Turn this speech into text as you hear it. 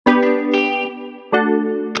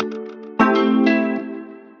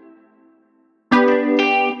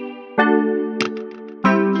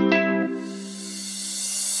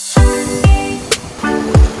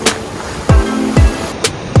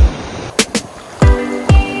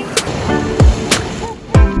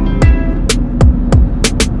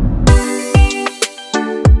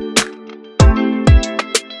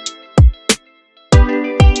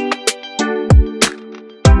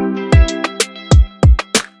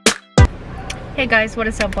Hey guys, what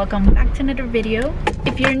is up? Welcome back to another video.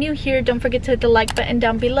 If you're new here, don't forget to hit the like button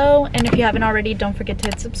down below, and if you haven't already, don't forget to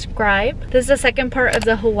hit subscribe. This is the second part of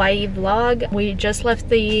the Hawaii vlog. We just left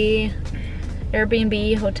the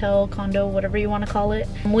Airbnb, hotel, condo, whatever you want to call it.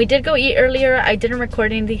 We did go eat earlier. I didn't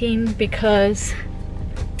record anything because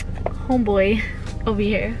homeboy over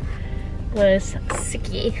here was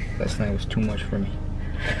sicky. Last night was too much for me.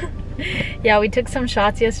 Yeah, we took some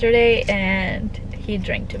shots yesterday and he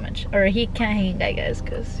drank too much, or he can't hang, I guess,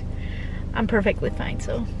 because I'm perfectly fine.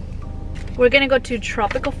 So we're gonna go to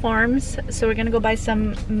Tropical Farms, so we're gonna go buy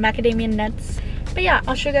some macadamia nuts. But yeah,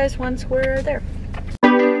 I'll show you guys once we're there.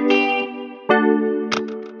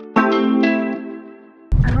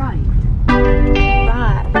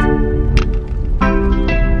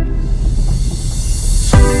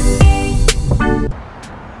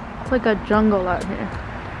 It's like a jungle out here.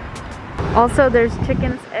 Also, there's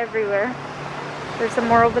chickens everywhere. There's some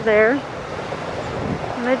more over there.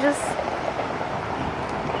 And they just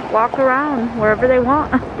walk around wherever they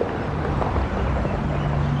want.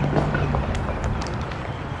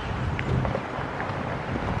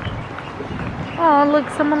 Oh, look,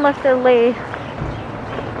 someone left their lay.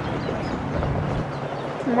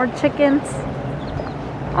 More chickens.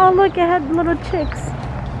 Oh, look, it had little chicks.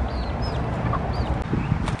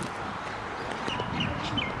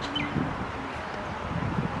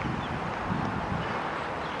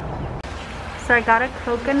 So I got a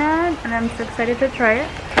coconut and I'm so excited to try it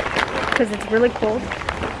because it's really cold.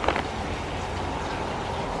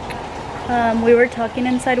 We were talking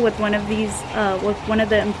inside with one of these, with one of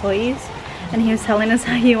the employees, and he was telling us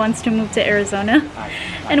how he wants to move to Arizona.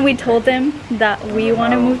 And we told him that we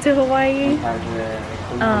want to move to Hawaii.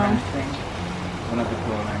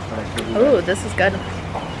 Oh, this is good.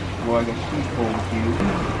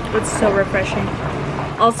 It's so refreshing.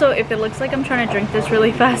 Also, if it looks like I'm trying to drink this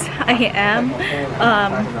really fast, I am.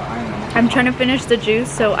 I'm trying to finish the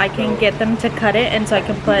juice so I can get them to cut it, and so I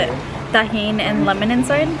can put tahini and lemon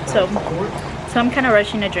inside. So I'm kind of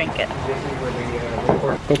rushing to drink it.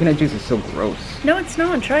 Coconut juice is so gross. No, it's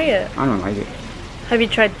not. Try it. I don't like it. Have you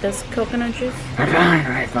tried this coconut juice?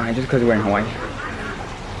 Alright, fine. Just because we're in Hawaii.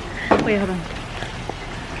 Wait, hold on.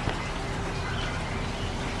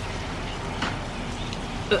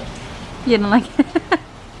 You don't like it?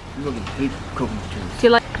 I really hate coconut juice. Do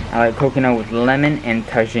you like? I like coconut with lemon and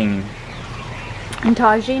tajin. And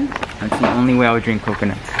tajin? That's the only way I would drink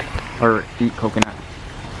coconut. Or eat coconut.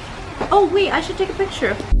 Oh wait, I should take a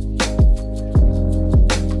picture.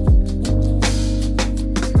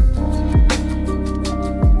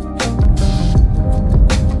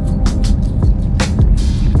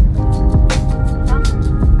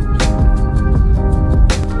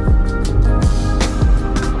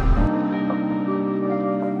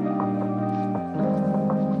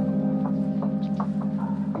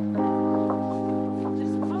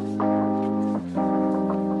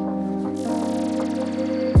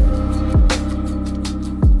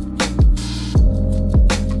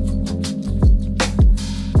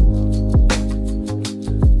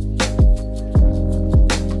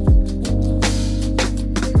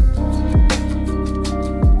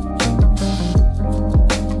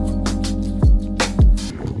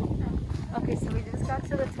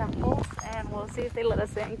 See if they let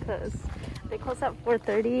us in, because they close at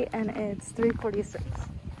 4:30 and it's 3:46.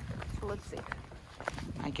 So let's see.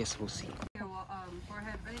 I guess we'll see. Yeah, well,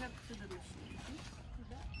 forehead right up to the machine.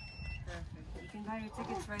 Perfect. You can buy your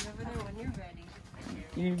tickets right over there when you're ready.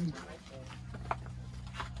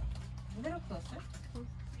 A little closer.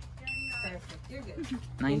 Perfect. You're good.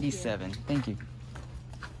 97. Thank you.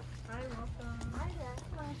 Hi, welcome. Hi there.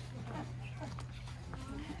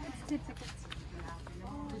 It's 2 tickets.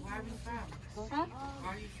 Where are you from? Huh?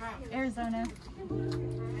 Where are you from? Arizona.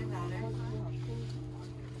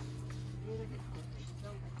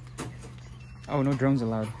 Oh, no drones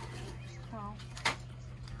allowed. Oh.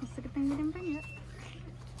 It's a good thing we didn't bring it.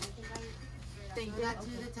 Thank you.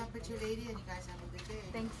 To the temperature lady, and you guys have a good day.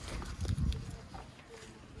 Thanks.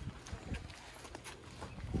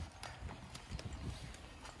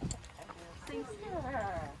 Thanks.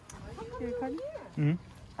 You recording?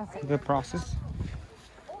 Mm-hmm. Okay. The process.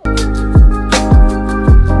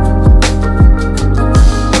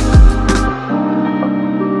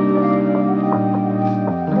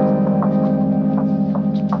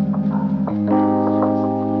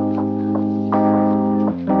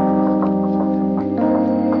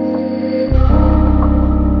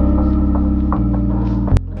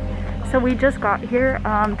 So we just got here.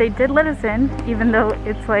 They did let us in, even though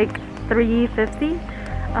it's like 3:50.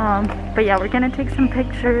 But yeah, we're gonna take some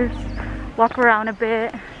pictures, walk around a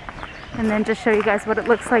bit, and then just show you guys what it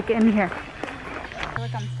looks like in here.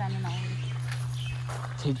 like I'm standing on.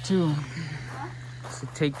 Take two. Huh? So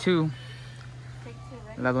take two. Take two,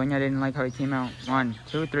 right? La Dueña didn't like how it came out. 1,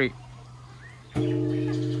 2, 3.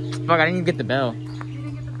 Fuck, I didn't even get the bell. You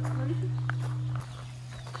didn't get the bell?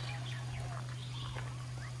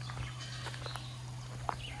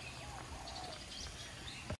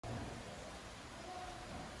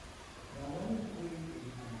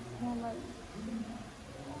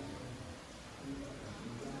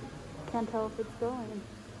 Can't tell if it's going.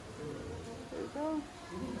 There we go.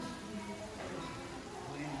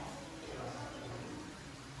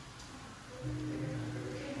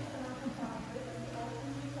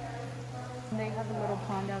 And they have a little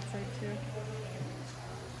pond outside too.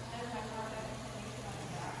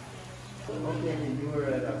 Okay, you were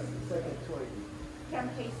at a second choice.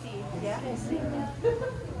 Camp KC. Yeah.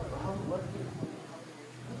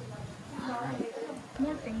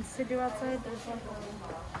 More things to do outside. There's like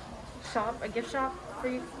a gift shop for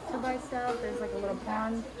you to buy stuff. There's like a little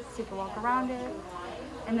pond so you can walk around it.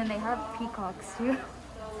 And then they have peacocks too.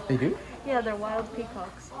 They do? Yeah, they're wild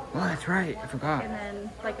peacocks. Oh, that's right. I forgot. And then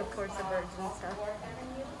like of course the birds and stuff.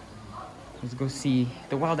 Let's go see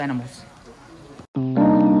the wild animals.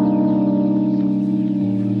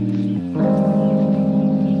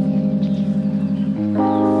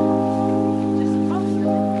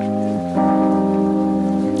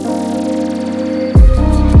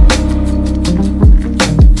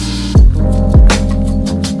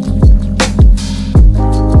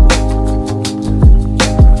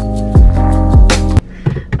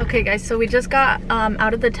 Okay guys, so we just got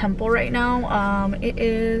out of the temple right now. It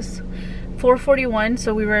is 4:41,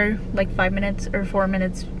 so we were like 5 minutes or 4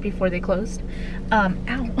 minutes before they closed. Ow.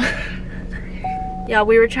 Yeah,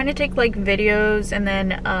 we were trying to take like videos and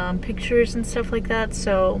then pictures and stuff like that.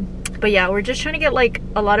 So, but yeah, we're just trying to get like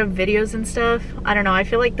a lot of videos and stuff. I don't know, I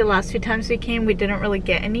feel like the last few times we came we didn't really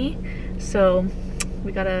get any, so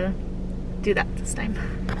we gotta do that this time.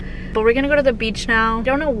 But we're gonna go to the beach now. I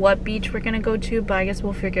don't know what beach we're gonna go to, but I guess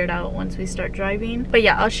we'll figure it out once we start driving. But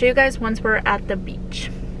yeah, I'll show you guys once we're at the beach.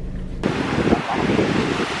 We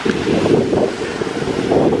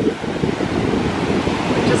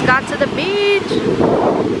just got to the beach.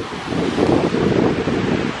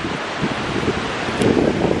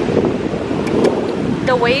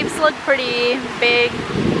 The waves look pretty big,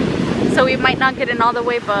 so we might not get in all the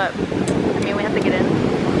way, but I mean, we have to get in.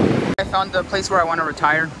 I found the place where I want to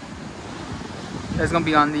retire. It's gonna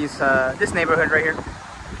be on these this neighborhood right here.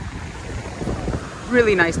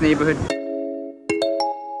 Really nice neighborhood.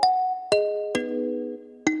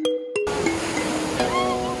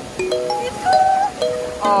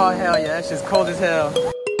 Oh hell yeah, that's just cold as hell.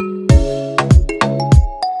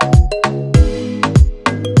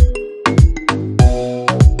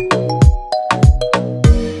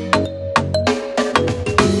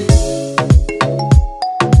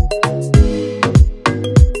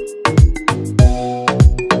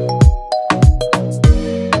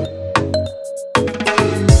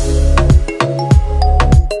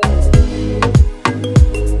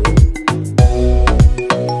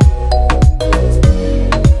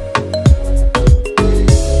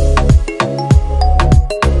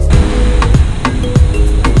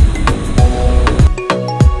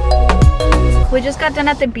 We just got done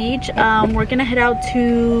at the beach. We're gonna head out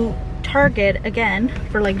to Target again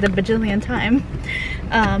for like the bajillionth time,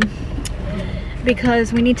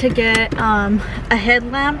 because we need to get a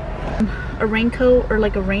headlamp, a raincoat, or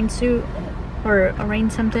like a rain suit, or a rain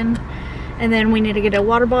something, and then we need to get a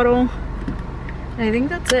water bottle. And I think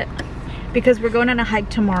that's it, because we're going on a hike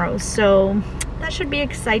tomorrow, so that should be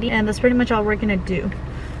exciting, and that's pretty much all we're gonna do.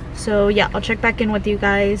 So yeah, I'll check back in with you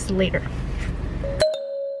guys later.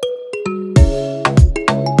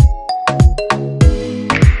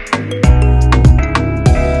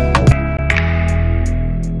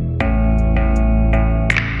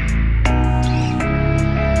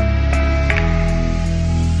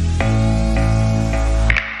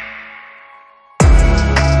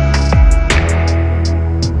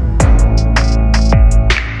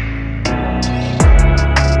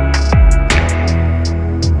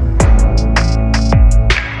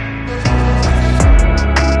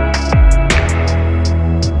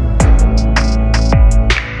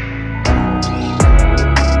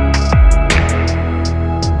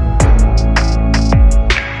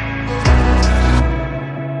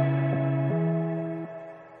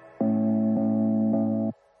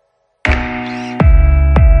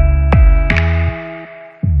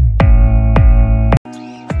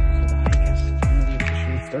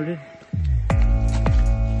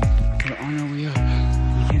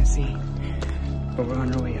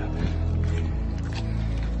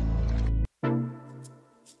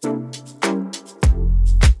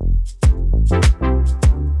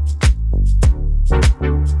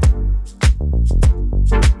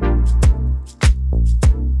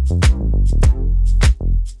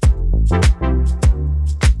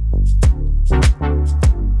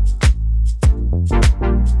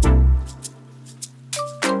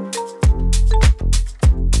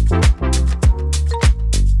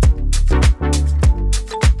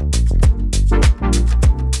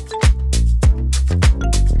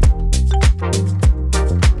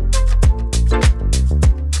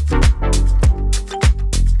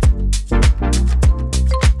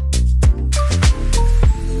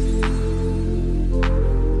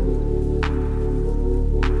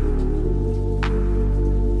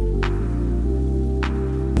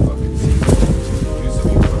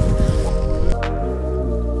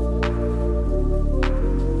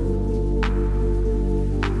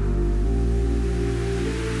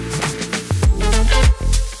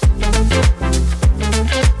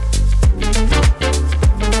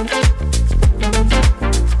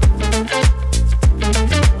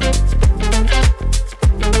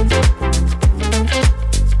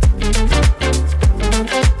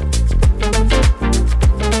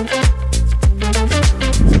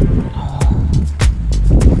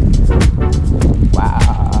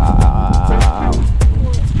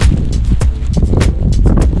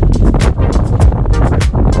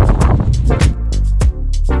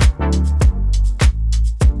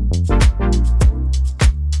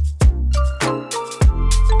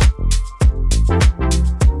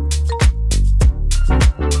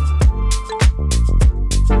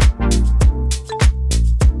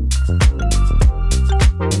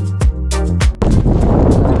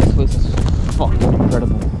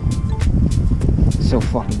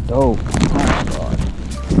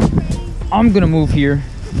 I'm gonna move here.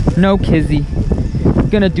 No Kizzy.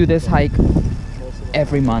 Gonna do this hike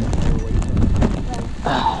every month.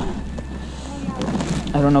 I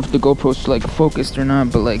don't know if the GoPro's like focused or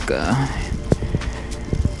not, but like there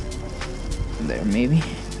maybe.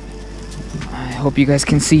 I hope you guys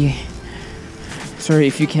can see. Sorry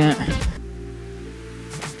if you can't.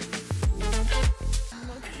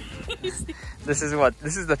 This is what?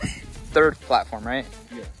 This is the third platform, right?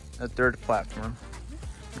 Yeah. The third platform.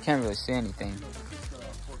 You can't really see anything.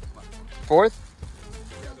 Fourth?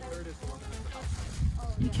 Yeah, the third is the one that's the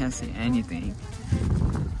house. You can't see anything.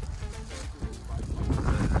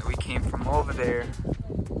 We came from over there.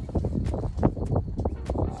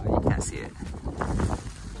 You can't see it. A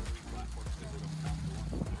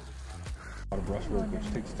lot of brushwork,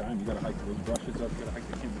 which takes time. You gotta hike those brushes up, you gotta hike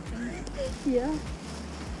the camera. Yeah.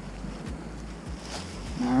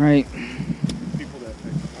 All right. People that I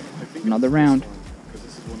think Another round. Because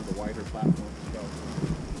this is one of the wider platforms.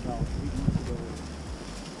 About 8 months ago,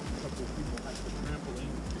 a couple of people had the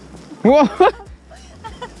trampoline. Whoa!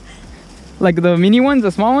 Like the mini ones,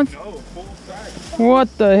 the small ones? No, full size.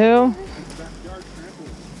 What the hell? Backyard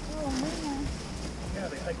trampoline. Oh man. Yeah,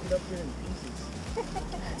 they hiked it up here in pieces.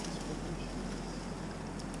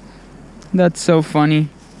 That's so funny.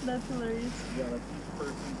 That's hilarious. Yeah, like each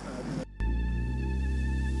person had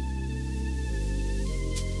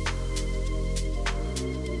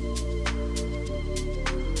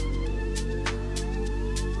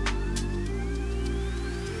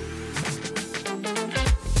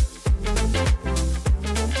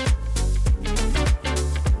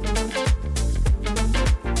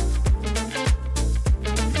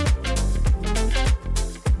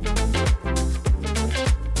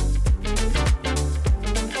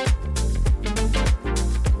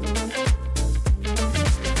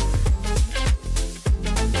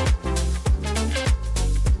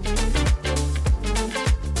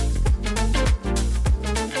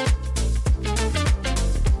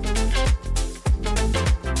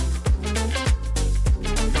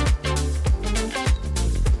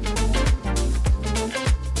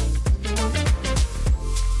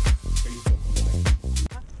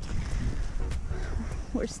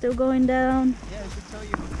We're still going down. Yeah, I should tell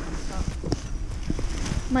you.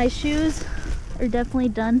 My shoes are definitely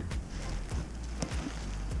done.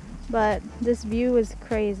 But this view is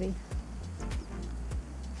crazy.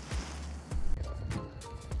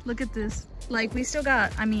 Look at this. Like, we still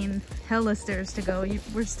got, I mean, hella stairs to go.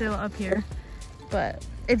 We're still up here. But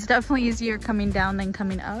it's definitely easier coming down than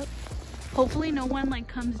coming up. Hopefully no one like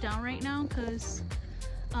comes down right now because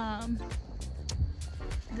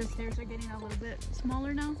the stairs are getting a little bit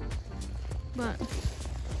smaller now. But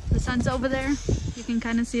the sun's over there. You can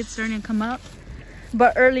kind of see it starting to come up.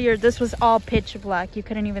 But earlier this was all pitch black. You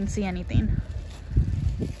couldn't even see anything.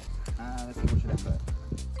 Let's see, what should I put?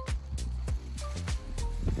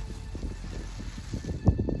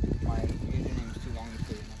 My username is too long to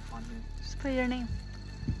put on here. Just put your name.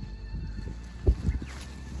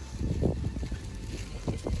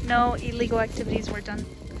 No illegal activities were done.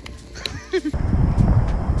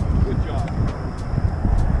 good job.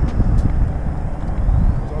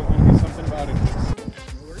 There's always going to be something about it. No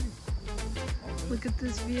worries. Look at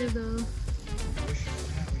this view though.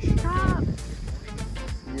 Stop!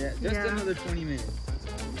 Yeah, just another 20 minutes. That's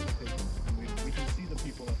all we can see the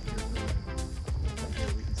people up here. Up there.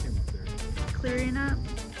 We can see them up there. Clearing up.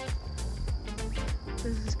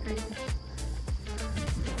 This is crazy.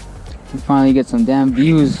 We finally get some damn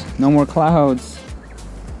views. No more clouds.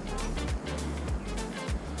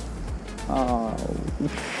 Oh,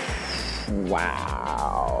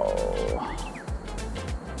 wow.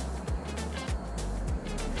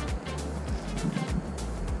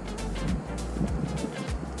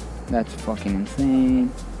 That's fucking insane.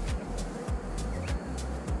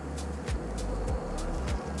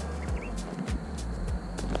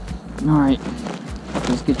 All right,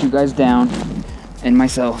 let's get you guys down and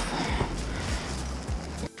myself.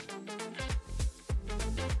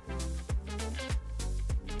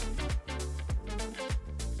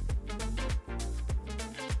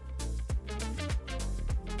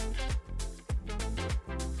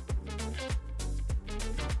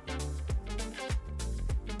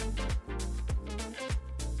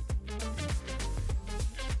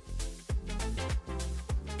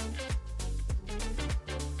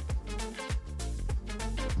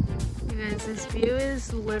 Guys, this view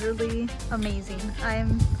is literally amazing.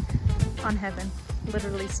 I'm on heaven,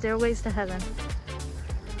 literally stairways to heaven.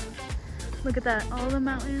 Look at that, all the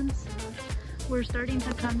mountains. We're starting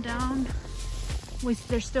to come down.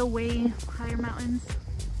 There's still way higher mountains,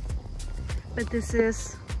 but this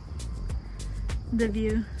is the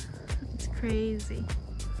view. It's crazy.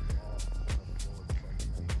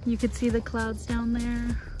 You could see the clouds down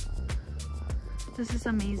there. This is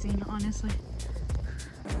amazing, honestly.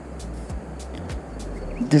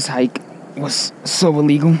 This hike was so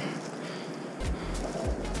illegal.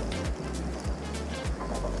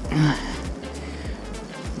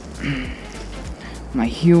 My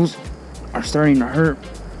heels are starting to hurt.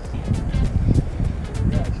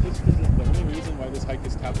 Yeah, it's just because the only reason why this hike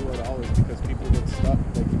is taboo at all is because people get stuck,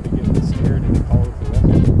 like they get scared and they call it for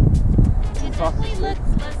rescue. It definitely looks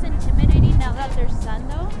less intimidating now that there's sun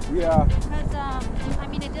though. Yeah. Because, I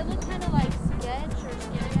mean, it did look kind of like sketch or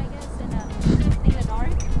scary, I guess, in the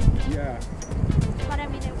dark. Yeah. But I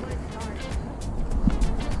mean, it was dark.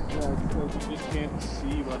 Yeah, because you just can't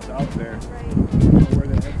see what's out there. Right. Where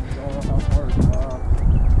the edges are, how hard.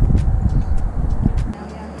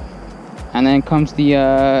 And then comes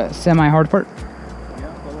the semi-hard part.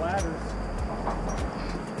 Yeah, the ladders.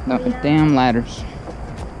 The damn ladders.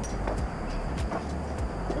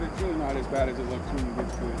 But it's really not as bad as it looks when you get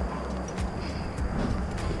to it.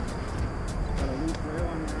 Got a loose rail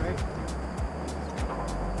on your right.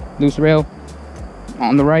 Loose rail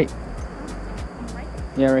on the right.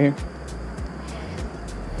 Yeah, right here.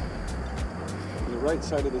 The right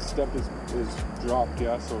side of the step is dropped,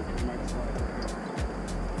 yeah, so you might slide.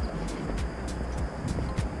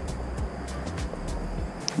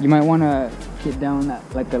 You might want to get down that,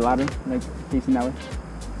 like the ladder, like facing that way.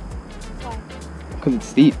 Why? Because it's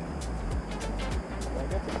steep.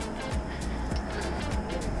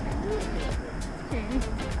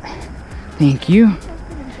 Thank you.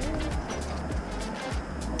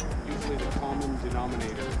 Usually the common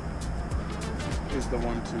denominator is the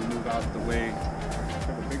one to move out of the way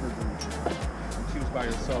for the bigger group. And she was by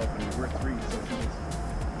herself, and we're three, so she just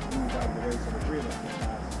moved out of the way so the three of us can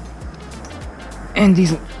pass. And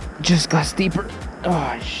these just got steeper.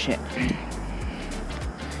 Oh, shit.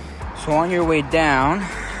 So on your way down,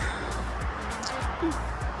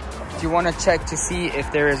 if you want to check to see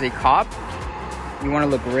if there is a cop, you want to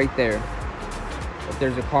look right there. If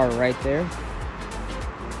there's a car right there,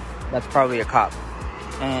 that's probably a cop.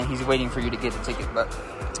 And he's waiting for you to get the ticket, but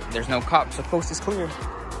there's no cop, so coast is clear.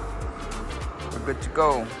 We're good to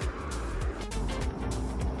go.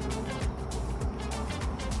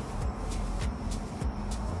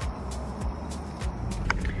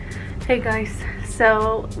 Hey guys,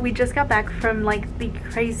 so we just got back from like the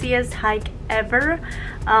craziest hike ever.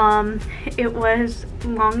 It was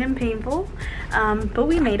long and painful, but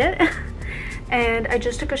we made it. And I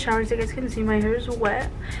just took a shower, so you guys can see my hair is wet,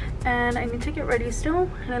 and I need to get ready still,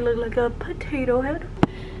 and I look like a potato head.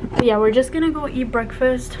 But yeah, we're just gonna go eat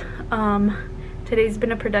breakfast. Today's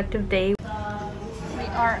been a productive day. We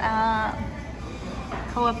are at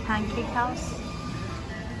Co-op Pancake House,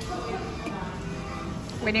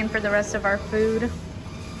 waiting for the rest of our food.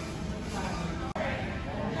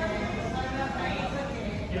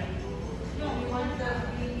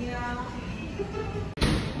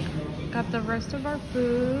 Got the rest of our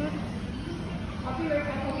food.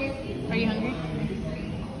 Are you hungry?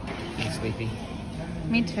 I'm sleepy.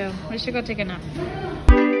 Me too. We should go take a nap.